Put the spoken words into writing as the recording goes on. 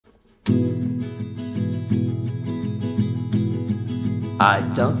I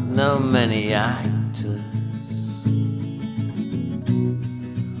don't know many actors,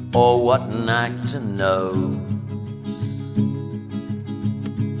 or what an actor knows.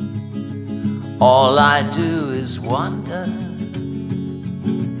 All I do is wonder,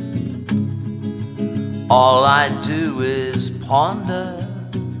 all I do is ponder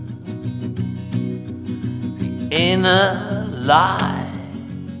the inner life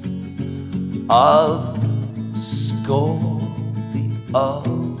of Scorpio.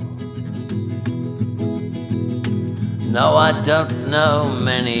 No, I don't know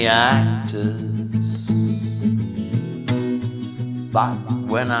many actors, but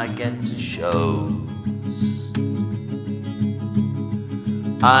when I get to shows,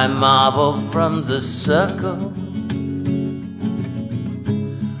 I marvel from the circle,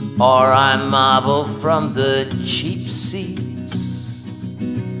 or I marvel from the cheap seats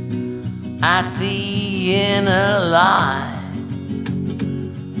at the inner life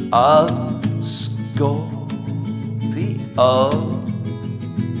of Scorpio.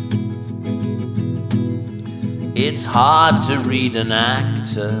 It's hard to read an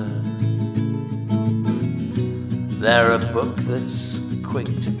actor. They're a book that's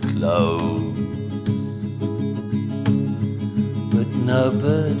quick to close, but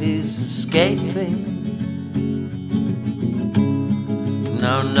nobody's escaping.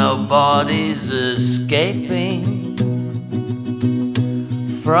 No, nobody's escaping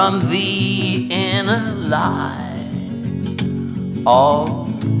from the inner life of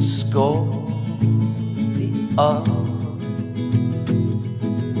Scorpio.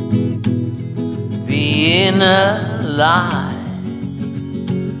 The inner life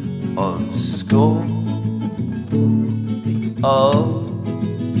of Scorpio.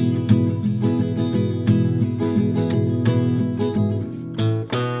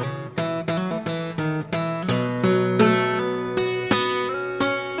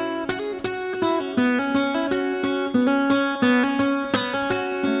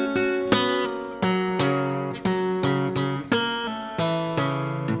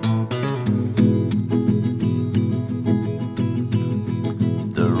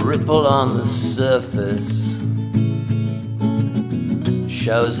 Ripple on the surface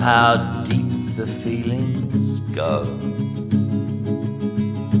shows how deep the feelings go.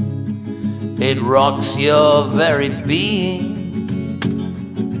 It rocks your very being.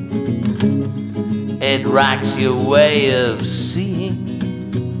 It racks your way of seeing.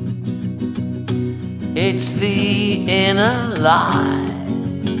 It's the inner life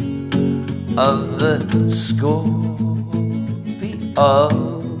of the Scorpio.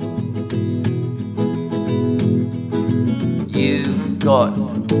 You've got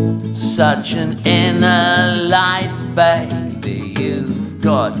such an inner life, baby. You've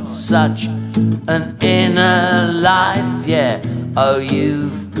got such an inner life, yeah. Oh,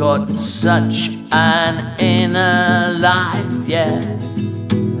 you've got such an inner life, yeah.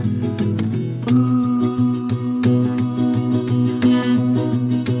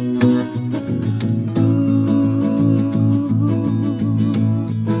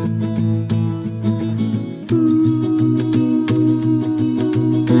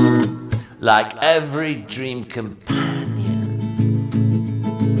 Like every dream companion,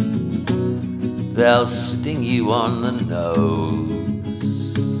 they'll sting you on the nose,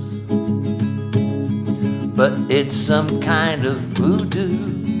 but it's some kind of voodoo,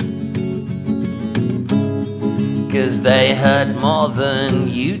 'cause they hurt more than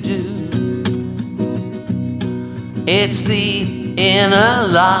you do. It's the inner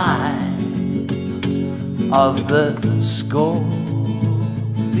life of the Scorpio.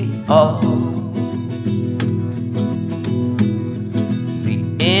 The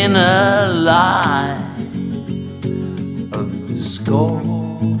inner life of Scorpio.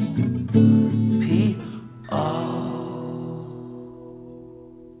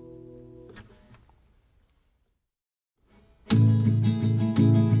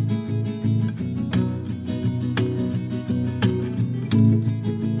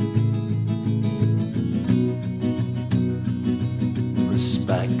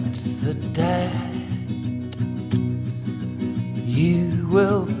 Respect the dead. You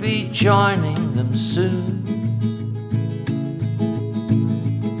will be joining them soon.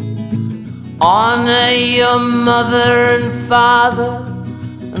 Honor your mother and father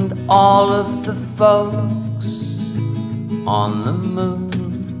and all of the folks on the moon.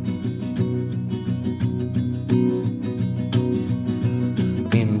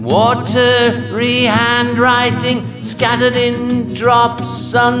 In watery handwriting scattered in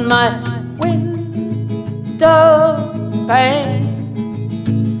drops on my window pane,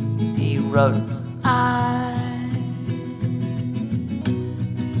 wrote, I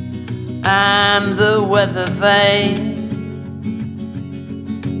am the weather vane.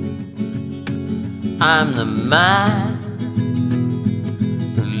 I'm the man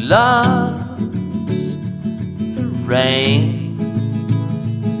who loves the rain.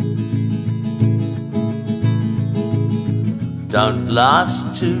 Don't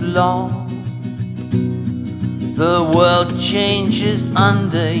last too long. The world changes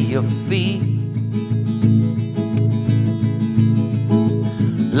under your feet.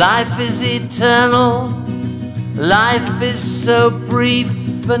 Life is eternal. Life is so brief,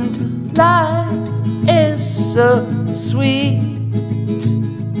 and life is so sweet.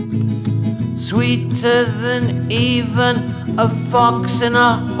 Sweeter than even a fox in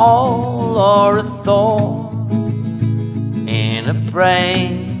a hole or a thorn in a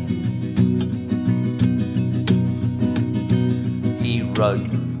brain. He wrote,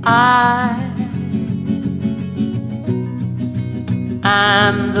 I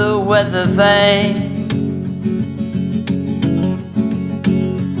am the weather vane,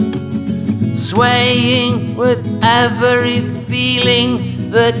 swaying with every feeling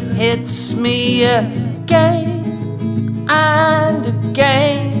that hits me again and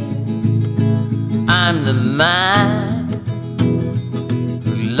again. I'm the man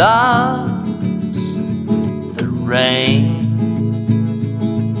who loves the rain.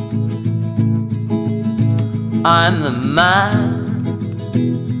 I'm the man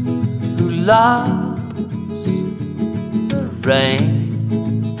who loves the rain.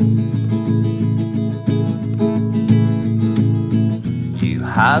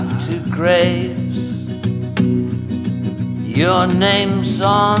 Have two graves, your name's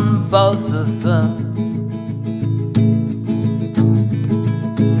on both of them.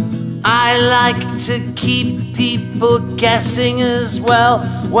 I like to keep people guessing as well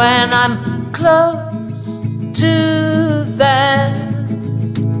when I'm close to them.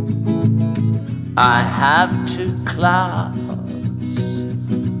 I have two clouds,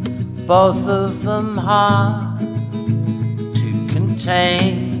 both of them hard.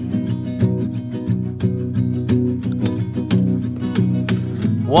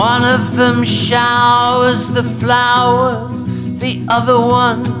 One of them showers the flowers, the other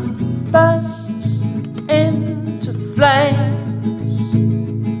one bursts into flames.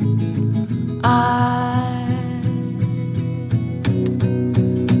 I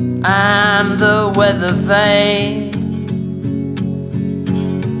am the weather vane.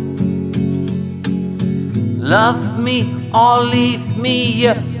 Love me or leave me,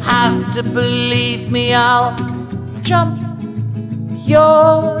 you have to believe me, I'll jump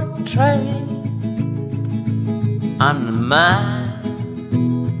your train. I'm the man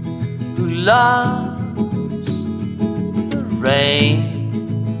who loves the rain.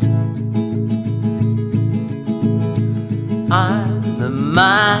 I'm the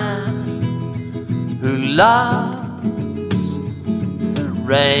man who loves the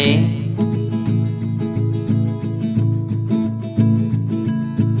rain.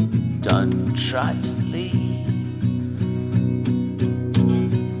 Don't try to leave.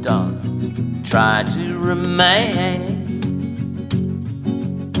 Don't try to remain.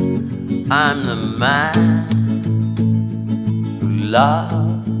 I'm the man who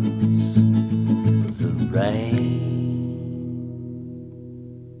loves the rain.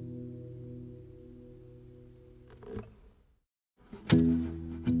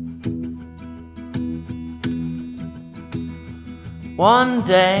 One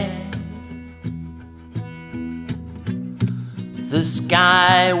day the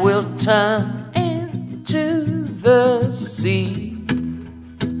sky will turn into the sea.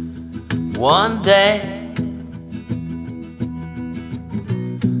 One day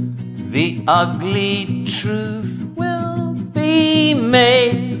the ugly truth will be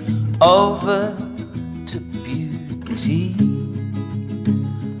made over to beauty.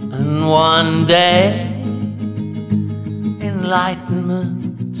 And one day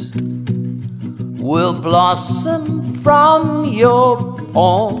enlightenment will blossom from your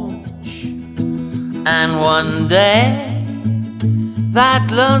paunch. And one day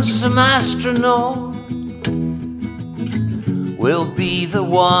that lonesome astronaut will be the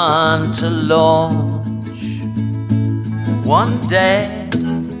one to launch. One day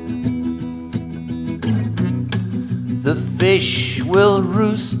the fish will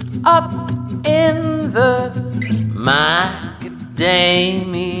roost up in the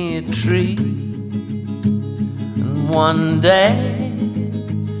macadamia tree. And one day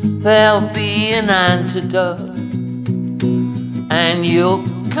there'll be an antidote, and you'll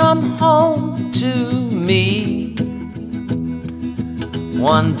come home to me.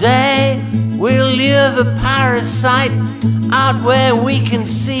 One day we'll lure the parasite out where we can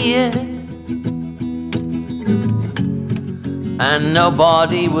see it, and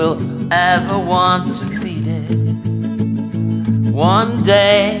nobody will ever want to feed it. One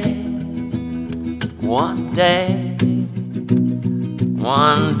day, one day,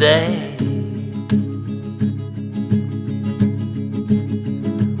 one day,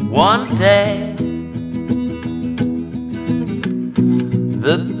 one day,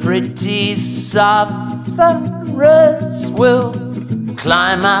 the pretty sufferers will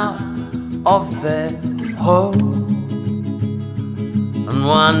climb out of their hole. And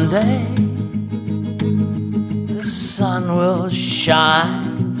one day the sun will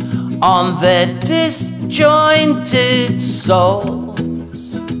shine on their disjointed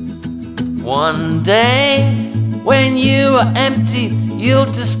souls. One day when you are empty,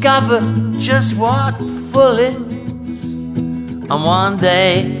 you'll discover just what full is. And one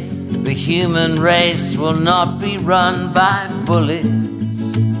day the human race will not be run by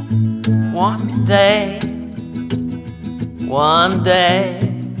bullies. One day, one day,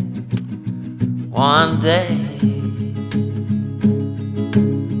 one day,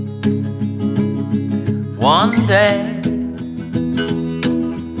 one day,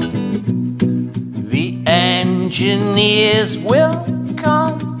 the engineers will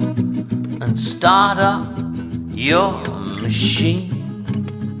come and start up your machine,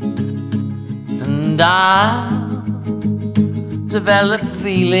 and I'll develop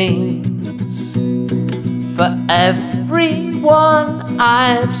feelings for everyone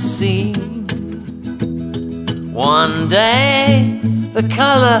I've seen. One day the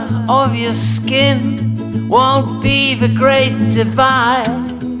color of your skin won't be the great divide,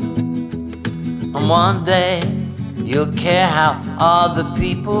 and one day you'll care how other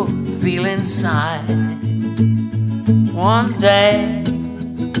people feel inside. One day,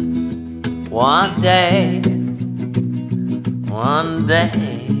 one day, one day,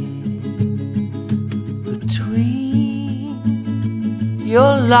 between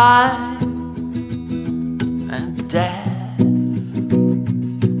your life and death,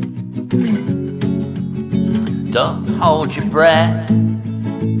 don't hold your breath.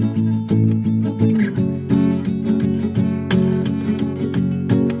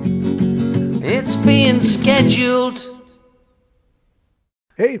 It's being scheduled.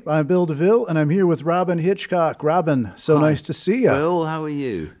 Hey, I'm Bill DeVille, and I'm here with Robyn Hitchcock. Robyn, so Hi. nice to see you. Bill, how are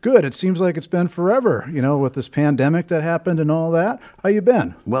you? Good. It seems like it's been forever, you know, with this pandemic that happened and all that. How you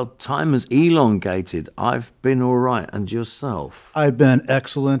been? Well, time has elongated. I've been all right. And yourself? I've been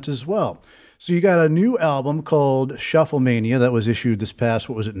excellent as well. So you got a new album called Shufflemania that was issued this past,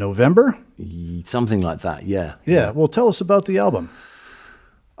 what was it, November? Something like that, yeah. Yeah. Well, tell us about the album.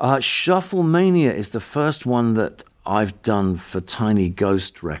 Shufflemania is the first one that I've done for Tiny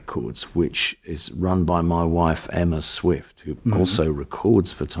Ghost Records, which is run by my wife, Emma Swift, who also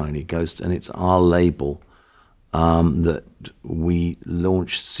records for Tiny Ghost, and it's our label that we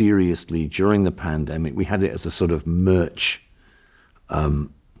launched seriously during the pandemic. We had it as a sort of merch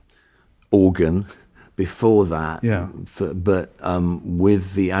organ before that, Yeah. But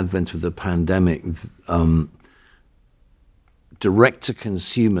with the advent of the pandemic,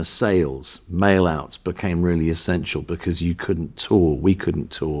 direct-to-consumer sales, mail-outs became really essential because you couldn't tour, we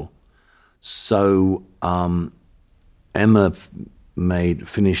couldn't tour. So Emma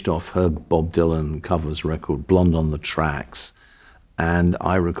finished off her Bob Dylan covers record, Blonde on the Tracks, and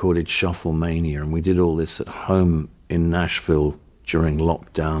I recorded Shufflemania, and we did all this at home in Nashville during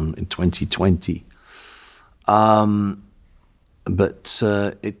lockdown in 2020. But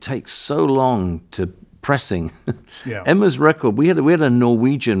it takes so long to pressing. Yeah. Emma's record, we had a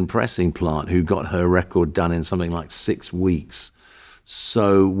Norwegian pressing plant who got her record done in something like 6 weeks.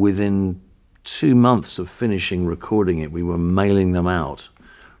 So within 2 months of finishing recording it, we were mailing them out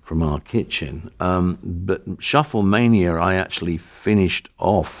from our kitchen. But Shufflemania, I actually finished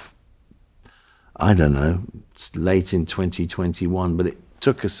off, I don't know, late in 2021, but it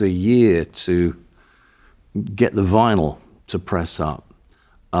took us a year to get the vinyl to press up.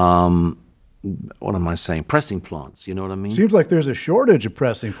 What am I saying? Pressing plants, you know what I mean? Seems like there's a shortage of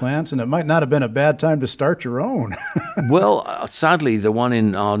pressing plants, and it might not have been a bad time to start your own. Well, sadly, the one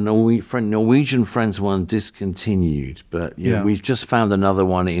in our Norwegian friends one discontinued, but you know, we've just found another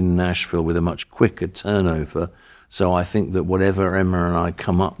one in Nashville with a much quicker turnover. So I think that whatever Emma and I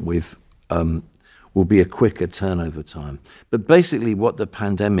come up with will be a quicker turnover time. But basically what the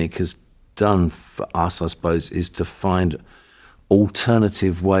pandemic has done for us, I suppose, is to find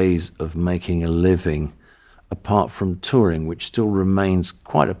alternative ways of making a living apart from touring, which still remains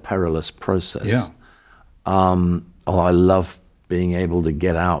quite a perilous process. Yeah. I love being able to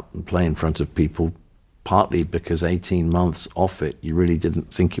get out and play in front of people, partly because 18 months off it, you really didn't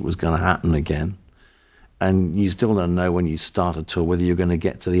think it was going to happen again. And you still don't know when you start a tour whether you're going to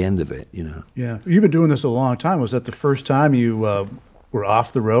get to the end of it, you know. Yeah. You've been doing this a long time. Was that the first time you were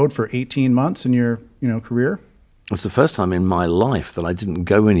off the road for 18 months in your, career? It's the first time in my life that I didn't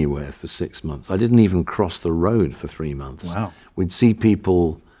go anywhere for 6 months. I didn't even cross the road for 3 months. Wow. We'd see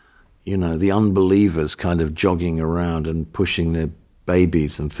people, the unbelievers kind of jogging around and pushing their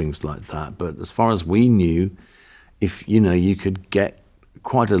babies and things like that. But as far as we knew, if, you could get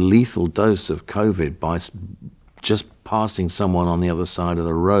quite a lethal dose of COVID by just passing someone on the other side of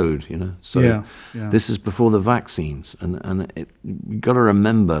the road, So this is before the vaccines. And you got to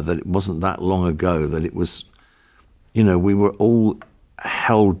remember that it wasn't that long ago that it was, we were all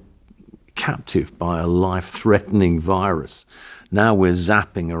held captive by a life-threatening virus. Now we're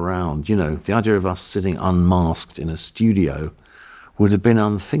zapping around. The idea of us sitting unmasked in a studio would have been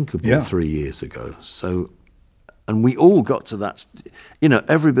unthinkable 3 years ago. So, and we all got to that,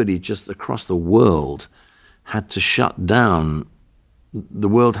 everybody just across the world had to shut down. The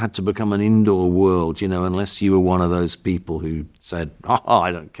world had to become an indoor world, unless you were one of those people who said,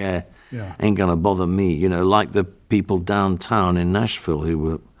 I don't care, ain't gonna bother me, like the people downtown in Nashville who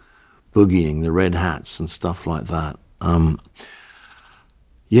were boogieing the red hats and stuff like that.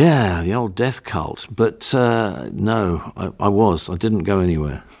 The old death cult. But no, I didn't go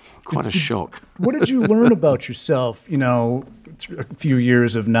anywhere. Quite a shock. What did you learn about yourself, a few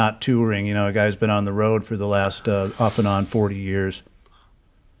years of not touring? A guy's been on the road for the last off and on 40 years.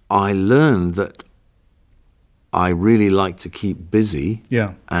 I learned that I really like to keep busy.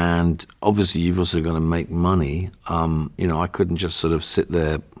 Yeah. And obviously you've also got to make money. I couldn't just sort of sit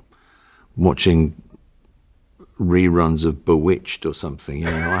there watching reruns of Bewitched or something.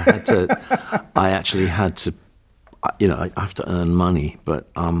 I actually had to, I have to earn money, but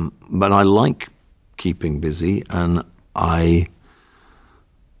I like keeping busy, and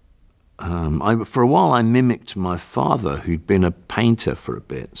for a while I mimicked my father, who'd been a painter for a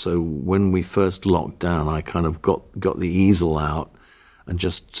bit. So when we first locked down, I kind of got the easel out and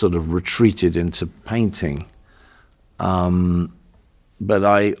just sort of retreated into painting. But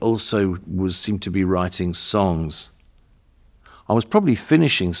I also seemed to be writing songs. I was probably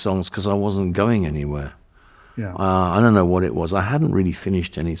finishing songs because I wasn't going anywhere. Yeah. I don't know what it was. I hadn't really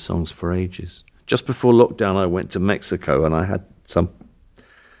finished any songs for ages. Just before lockdown, I went to Mexico, and I had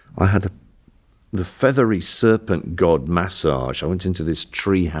the feathery serpent god massage. I went into this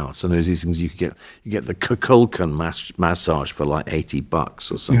tree house, and there's these things you get the Kukulkan massage for like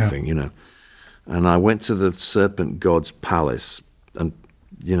 $80 or something, And I went to the serpent god's palace, and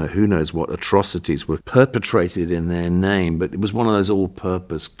who knows what atrocities were perpetrated in their name, but it was one of those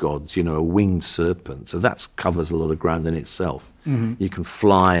all-purpose gods, a winged serpent. So that covers a lot of ground in itself. Mm-hmm. You can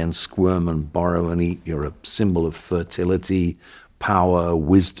fly and squirm and borrow and eat. You're a symbol of fertility, power,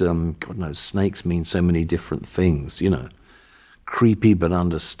 wisdom. God knows, snakes mean so many different things, Creepy but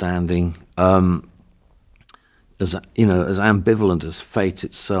understanding. As ambivalent as fate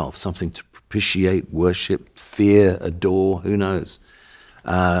itself, something to propitiate, worship, fear, adore, who knows?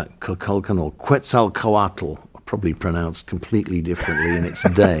 Kukulkan or Quetzalcoatl, probably pronounced completely differently in its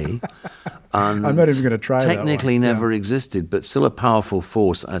day. And I'm not even going to try that one. Technically never existed, but still a powerful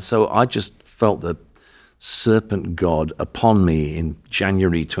force. So I just felt the serpent god upon me in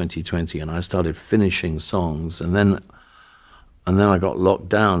January 2020, and I started finishing songs, and then I got locked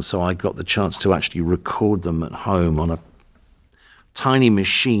down, so I got the chance to actually record them at home on a tiny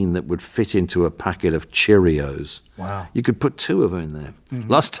machine that would fit into a packet of Cheerios. Wow. You could put 2 of them in there.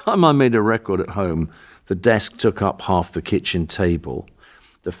 Mm-hmm. Last time I made a record at home, the desk took up half the kitchen table.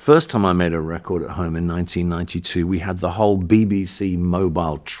 The first time I made a record at home in 1992, we had the whole BBC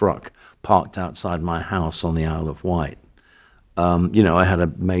mobile truck parked outside my house on the Isle of Wight. I had a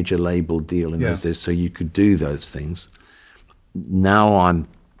major label deal in those days, so you could do those things. Now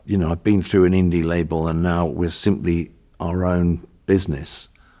I've been through an indie label, and now we're simply our own business.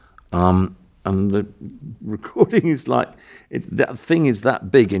 And the recording is like, that thing is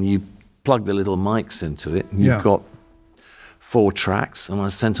that big, and you plug the little mics into it, and you've got 4 tracks, and I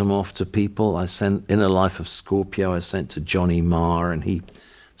sent them off to people. I sent Inner Life of Scorpio, I sent to Johnny Marr, and he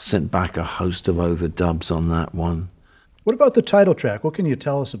sent back a host of overdubs on that one. What about the title track? What can you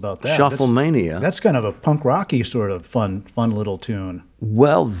tell us about that? Shufflemania. That's kind of a punk rocky sort of fun little tune.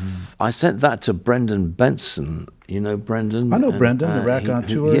 Well, I sent that to Brendan Benson. You know Brendan? I know Brendan, the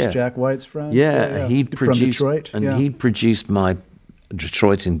Raconteurs, Jack White's friend. Yeah, he'd produced, from Detroit. And he'd produced my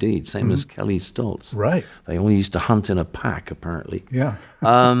Detroit Indeed, same as Kelly Stoltz. Right. They all used to hunt in a pack, apparently. Yeah.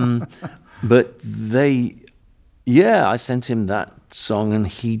 But they Yeah, I sent him that song, and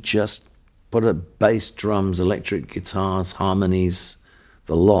he just put a bass, drums, electric guitars, harmonies,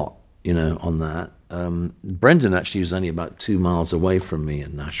 the lot, you know, on that. Brendan actually was only about 2 miles away from me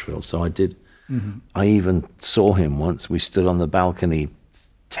in Nashville, so I did. I even saw him once. We stood on the balcony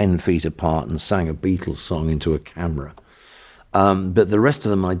 10 feet apart and sang a Beatles song into a camera. But the rest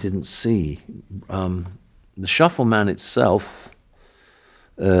of them I didn't see. The Shuffleman itself,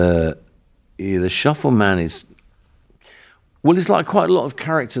 the Shuffleman is, well, it's like quite a lot of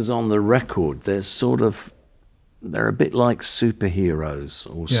characters on the record. They're a bit like superheroes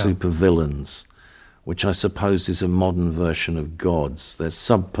or supervillains, which I suppose is a modern version of gods. They're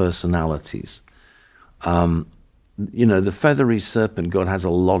sub-personalities. You know, the feathery serpent god has a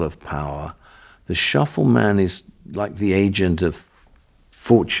lot of power. The Shuffleman is like the agent of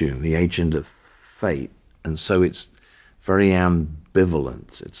fortune, the agent of fate. And so it's very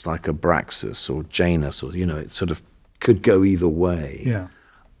ambivalent. It's like Abraxas or Janus, or, you know, it sort of could go either way. Yeah.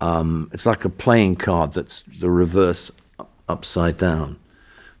 It's like a playing card that's the reverse upside down.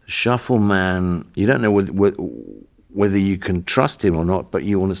 The Shuffleman, you don't know whether you can trust him or not, but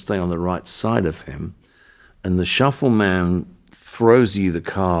you want to stay on the right side of him. And the Shuffleman throws you the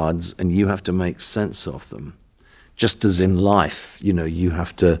cards, and you have to make sense of them. Just as in life, you know, you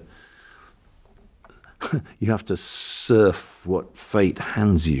have to surf what fate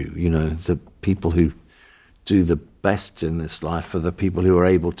hands you. You know, the people who do the best in this life are the people who are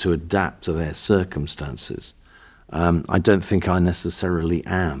able to adapt to their circumstances. I don't think I necessarily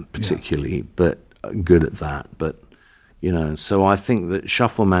am particularly but good at that. But, you know, so I think that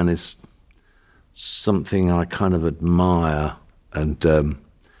Shuffleman is something I kind of admire, and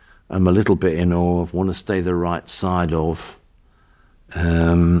I'm a little bit in awe of, want to stay the right side of.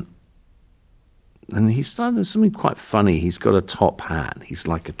 And he's done, there's something quite funny. He's got a top hat. He's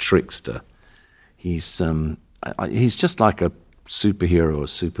like a trickster. He's just like a superhero or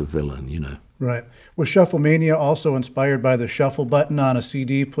supervillain, you know. Right. Was Shufflemania also inspired by the shuffle button on a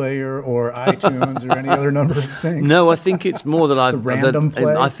CD player or iTunes or any other number of things? No, I think it's more that I random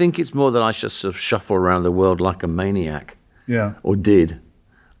play? I think it's more that I just sort of shuffle around the world like a maniac. Yeah. Or did.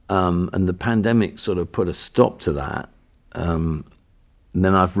 And the pandemic sort of put a stop to that. And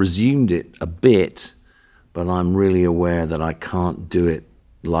then I've resumed it a bit, but I'm really aware that I can't do it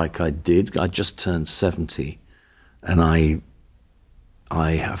like I did. I just turned 70, and I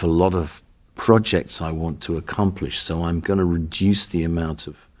have a lot of projects I want to accomplish, so I'm going to reduce the amount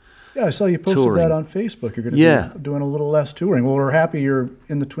of Yeah, I saw you posted touring. that on Facebook. You're going to be doing a little less touring. Well, we're happy you're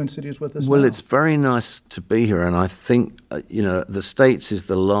in the Twin Cities with us Well, now. it's very nice to be here, and I think, you know, the States is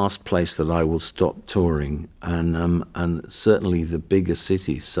the last place that I will stop touring, and certainly the bigger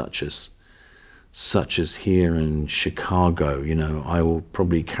cities such as here in Chicago, you know, I will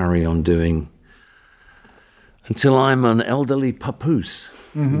probably carry on doing until I'm an elderly papoose,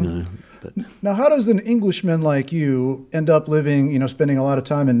 you know. But Now, how does an Englishman like you end up living, you know, spending a lot of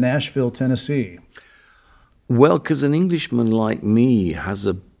time in Nashville, Tennessee? well, because an Englishman like me has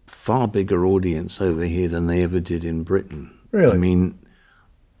a far bigger audience over here than they ever did in Britain. Really? I mean,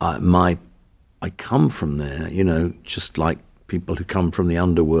 I come from there, you know, just like people who come from the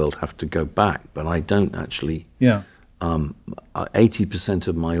underworld have to go back, but I don't actually. Yeah. 80%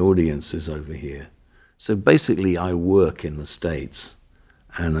 of my audience is over here. So basically I work in the States,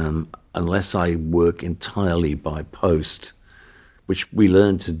 and unless I work entirely by post, which we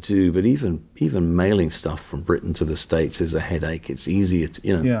learned to do, but even mailing stuff from Britain to the States is a headache. It's easier to,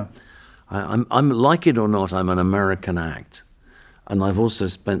 you know. Yeah. I'm like it or not, I'm an American act. And I've also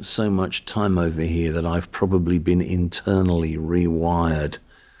spent so much time over here that I've probably been internally rewired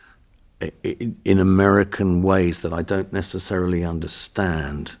in American ways that I don't necessarily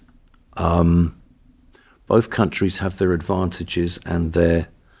understand. Both countries have their advantages and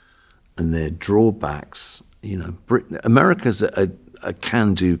their drawbacks. You know, America's a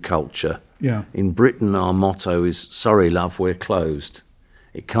can-do culture. Yeah. In Britain, our motto is, sorry, love, we're closed.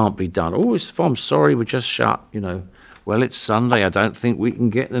 It can't be done. Oh, I'm sorry, we're just shut, you know. Well, it's Sunday, I don't think we can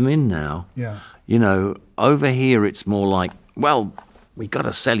get them in now. Yeah. You know, over here it's more like, well, we got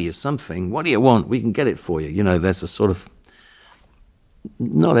to sell you something. What do you want? We can get it for you. You know, there's a sort of,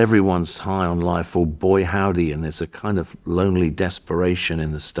 not everyone's high on life or boy howdy, and there's a kind of lonely desperation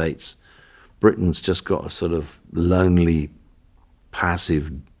in the States. Britain's just got a sort of lonely,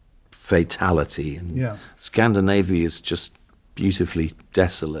 passive fatality, and Scandinavia is just beautifully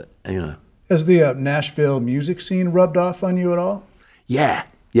desolate, you know. Has the Nashville music scene rubbed off on you at all? Yeah,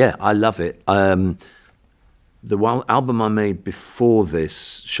 I love it. The album I made before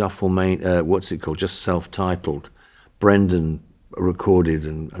this, Shufflemania, what's it called? Just self-titled. Brendan recorded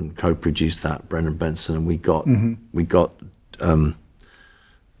and co-produced that, Brendan Benson, and we got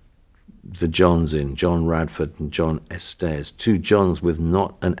the Johns in, John Radford and John Estes, two Johns with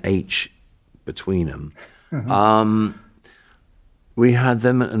not an H between them. We had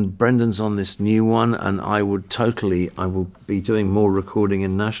them, and Brendan's on this new one, and I will be doing more recording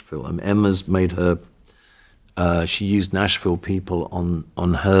in Nashville. Emma's made her, she used Nashville people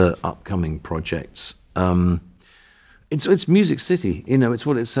on her upcoming projects. It's Music City, it's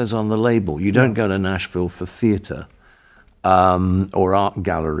what it says on the label. You don't go to Nashville for theatre or art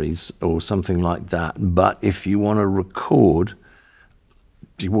galleries or something like that. But if you want to record,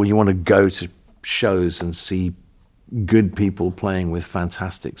 well, you want to go to shows and see good people playing with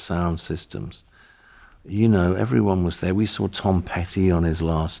fantastic sound systems. Everyone was there. We saw Tom Petty on his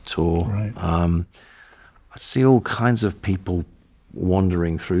last tour. Right. I see all kinds of people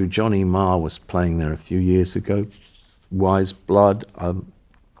wandering through. Johnny Marr was playing there a few years ago. Wise Blood.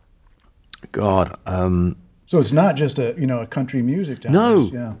 So it's not just a country music down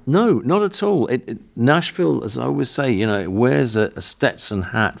there. No, not at all. Nashville, as I always say, it wears a Stetson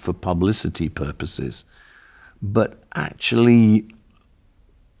hat for publicity purposes, but actually,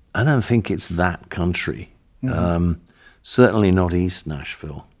 I don't think it's that country. Certainly not East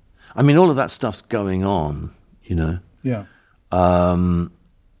Nashville. I mean, all of that stuff's going on, Yeah.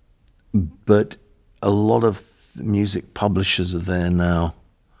 But a lot of music publishers are there now.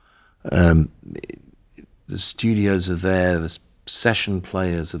 The studios are there. The session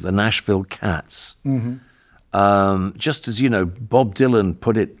players are the Nashville Cats. Just as Bob Dylan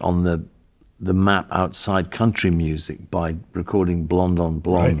put it on the map outside country music by recording "Blonde on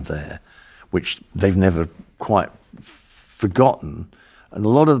Blonde" there, which they've never quite forgotten. And a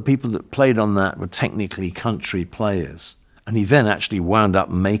lot of the people that played on that were technically country players. And he then actually wound up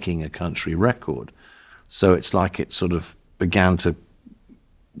making a country record. So it's like it sort of began to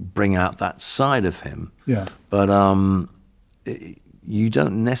bring out that side of him. Yeah. But you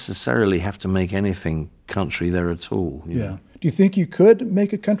don't necessarily have to make anything country there at all. Yeah. Do you think you could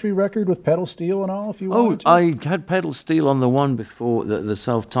make a country record with pedal steel and all if you wanted to? I had pedal steel on the one before, the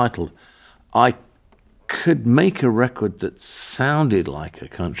self-titled. I could make a record that sounded like a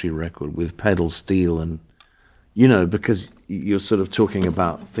country record with pedal steel and, because you're sort of talking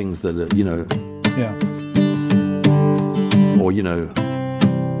about things that are, Yeah. or,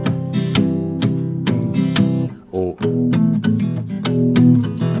 or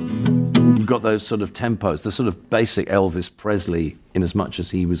you've got those sort of tempos, the sort of basic Elvis Presley in as much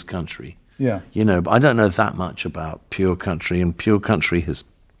as he was country. Yeah. But I don't know that much about pure country, and pure country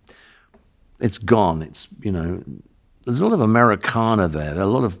it's gone. It's, there's a lot of Americana there. There are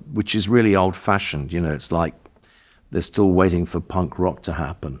a lot of, which is really old fashioned, it's like they're still waiting for punk rock to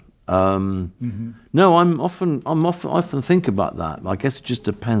happen. No, I often think about that. I guess it just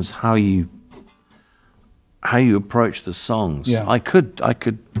depends how you approach the songs. Yeah. I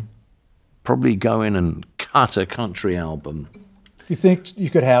could probably go in and cut a country album. You think you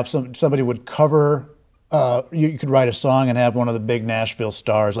could have somebody would cover, you could write a song and have one of the big Nashville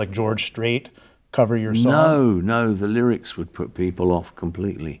stars like George Strait cover your song? No, the lyrics would put people off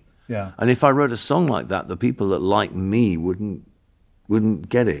completely. Yeah. And if I wrote a song like that, the people that like me wouldn't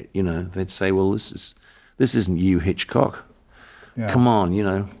get it. They'd say, "Well, this isn't you, Hitchcock. Yeah. Come on,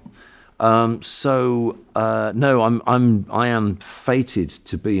 No, I am fated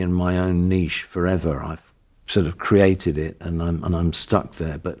to be in my own niche forever. I've sort of created it, and I'm stuck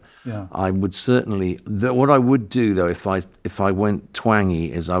there. But yeah. I would certainly. What I would do though, if I went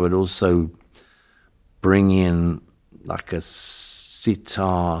twangy, is I would also bring in like a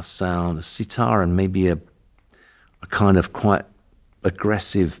sitar sound, a sitar, and maybe a kind of quite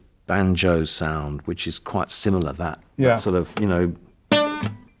aggressive banjo sound, which is quite similar. That sort of,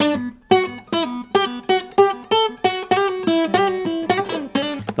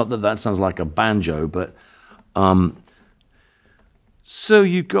 not that sounds like a banjo, but so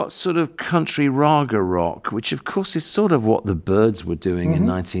you got sort of country raga rock, which of course is sort of what the Byrds were doing in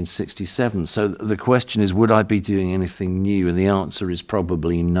 1967. So the question is, would I be doing anything new? And the answer is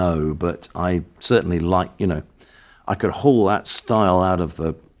probably no, but I certainly like, I could haul that style out of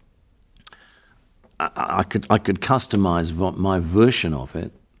the, I could customize my version of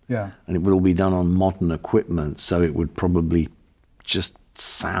it. Yeah. And it would all be done on modern equipment, so it would probably just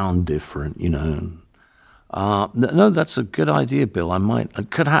sound different, No, that's a good idea, Bill. It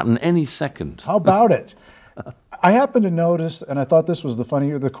could happen any second. How about it? I happened to notice, and I thought this was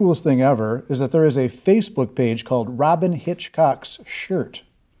the coolest thing ever, is that there is a Facebook page called Robyn Hitchcock's Shirts.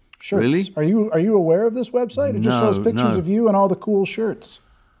 Really? Are you aware of this website? It just shows pictures of you and all the cool shirts.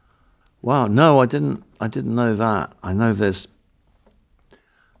 Wow, no, I didn't know that. I know there's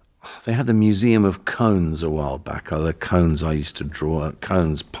They had the Museum of Cones a while back. The cones I used to draw,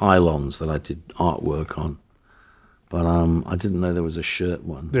 cones, pylons that I did artwork on. But I didn't know there was a shirt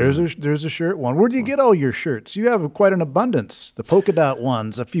one. There's a shirt one. Where do you get all your shirts? You have quite an abundance. The polka dot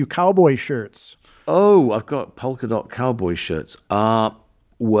ones, a few cowboy shirts. Oh, I've got polka dot cowboy shirts.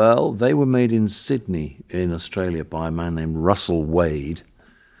 Well, they were made in Sydney in Australia by a man named Russell Wade,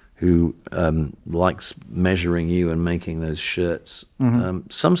 who likes measuring you and making those shirts.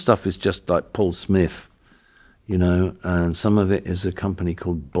 Some stuff is just like Paul Smith, you know, and some of it is a company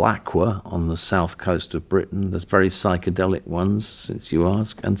called Blackwell on the south coast of Britain. There's very psychedelic ones, since you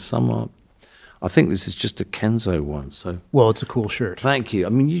ask, and some are. I think this is just a Kenzo one. So, well, it's a cool shirt. Thank you. I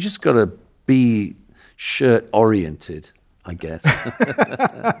mean, you just got to be shirt oriented, I guess.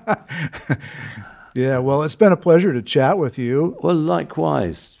 Yeah, well, it's been a pleasure to chat with you. Well,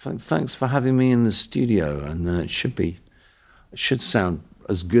 likewise. Thanks for having me in the studio, and it should sound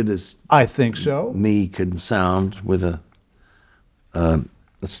as good as I think so. Me can sound with a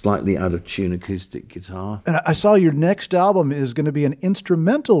slightly out of tune acoustic guitar. And I saw your next album is going to be an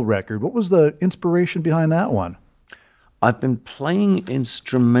instrumental record. What was the inspiration behind that one? I've been playing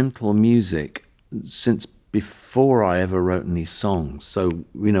instrumental music since before I ever wrote any songs. So,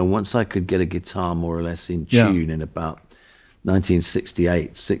 you know, once I could get a guitar more or less in tune in about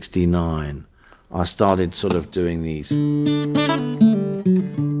 1968, 69, I started sort of doing these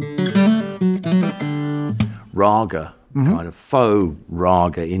raga, kind of faux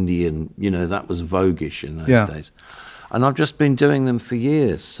raga, Indian, you know, that was voguish in those days. And I've just been doing them for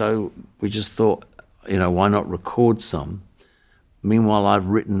years. So we just thought, you know, why not record some? Meanwhile,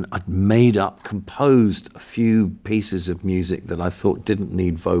 I'd made up, composed a few pieces of music that I thought didn't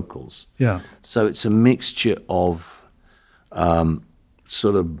need vocals. Yeah. So it's a mixture of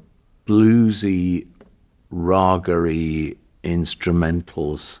sort of bluesy, raga-y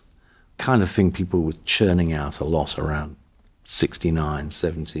instrumentals, kind of thing people were churning out a lot around 69,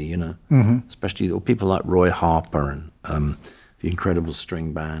 70, you know, especially people like Roy Harper and the Incredible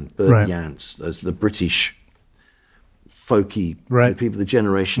String Band, Bert Yance, those the British folky people, the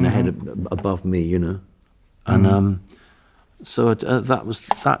generation ahead above me, you know, and so that's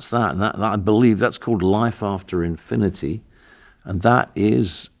that, and that I believe that's called Life After Infinity, and that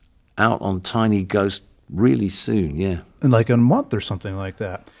is out on Tiny Ghost really soon, in like a month or something like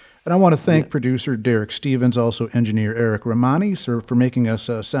that. And I want to thank producer Derek Stevens, also engineer Eric Romani, sir, for making us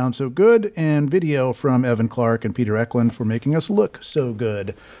sound so good, and video from Evan Clark and Peter Eklund for making us look so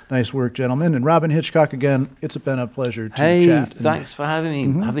good. Nice work, gentlemen. And Robyn Hitchcock, again, it's been a pleasure to chat. Thanks for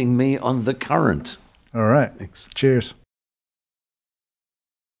having me on The Current. All right. Thanks. Cheers.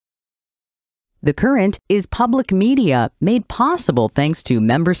 The Current is public media made possible thanks to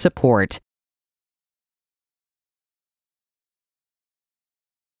member support.